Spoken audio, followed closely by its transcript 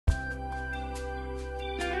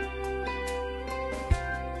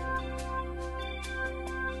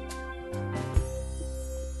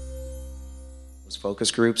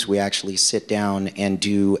focus groups. We actually sit down and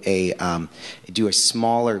do a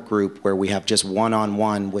smaller group where we have just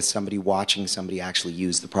one-on-one with somebody watching somebody actually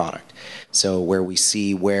use the product. So where we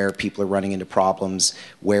see where people are running into problems,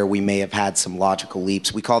 where we may have had some logical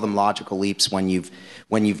leaps. We call them logical leaps when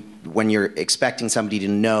you're expecting somebody to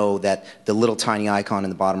know that the little tiny icon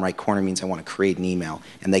in the bottom right corner means I want to create an email,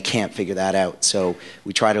 and they can't figure that out. So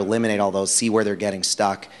we try to eliminate all those, see where they're getting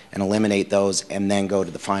stuck, and eliminate those, and then go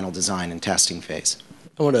to the final design and testing phase.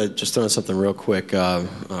 I want to just throw in something real quick.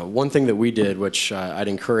 One thing that we did, which I'd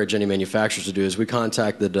encourage any manufacturers to do, is we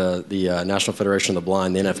contacted the National Federation of the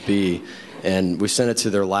Blind, the NFB, and we sent it to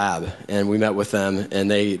their lab, and we met with them,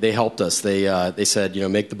 and they helped us. They said,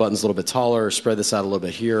 make the buttons a little bit taller, spread this out a little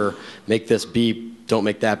bit here, make this beep, don't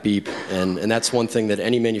make that beep, and that's one thing that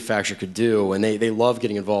any manufacturer could do, and they love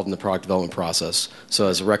getting involved in the product development process. So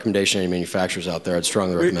as a recommendation to any manufacturers out there, I'd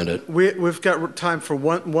strongly recommend it. We've got time for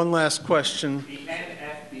one last question. The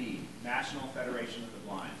NFB, National Federation of the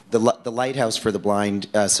Blind. The Lighthouse for the Blind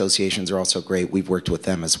associations are also great. We've worked with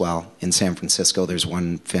them as well. In San Francisco, there's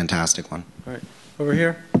one fantastic one. All right. Over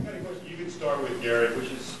here. I got a question you could start with, Garrett,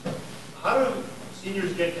 which is, how do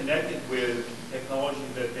seniors get connected with technology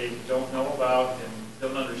that they don't know about and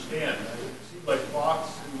don't understand? It seems like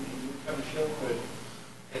Fox and you kind of show could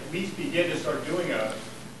at least begin to start doing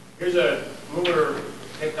here's a boomer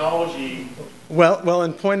technology. Well,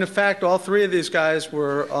 in point of fact, all three of these guys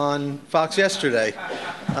were on Fox yesterday.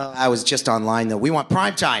 I was just online, though. We want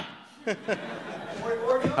prime time.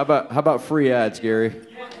 How about free ads, Gary?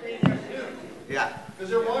 Yeah. Because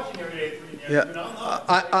they're watching every day at 3 in the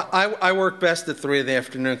afternoon. I work best at 3 in the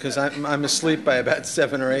afternoon because I'm asleep by about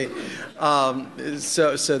 7 or 8.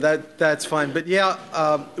 So that's fine. But yeah,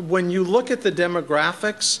 when you look at the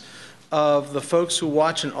demographics of the folks who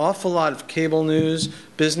watch an awful lot of cable news,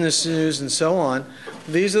 business news, and so on,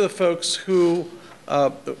 these are the folks who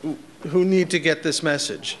need to get this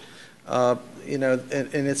message. And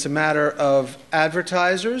it's a matter of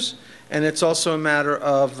advertisers, and it's also a matter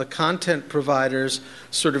of the content providers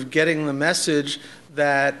sort of getting the message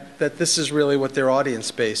that this is really what their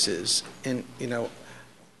audience base is. And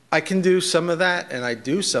I can do some of that, and I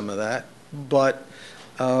do some of that, but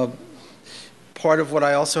part of what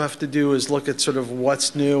I also have to do is look at sort of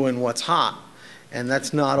what's new and what's hot, and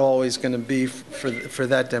that's not always going to be for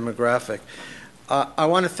that demographic. I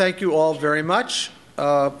want to thank you all very much.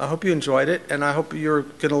 I hope you enjoyed it, and I hope you're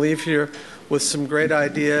going to leave here with some great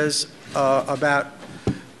ideas about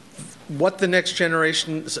what the next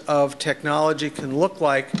generations of technology can look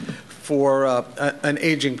like for an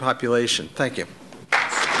aging population. Thank you.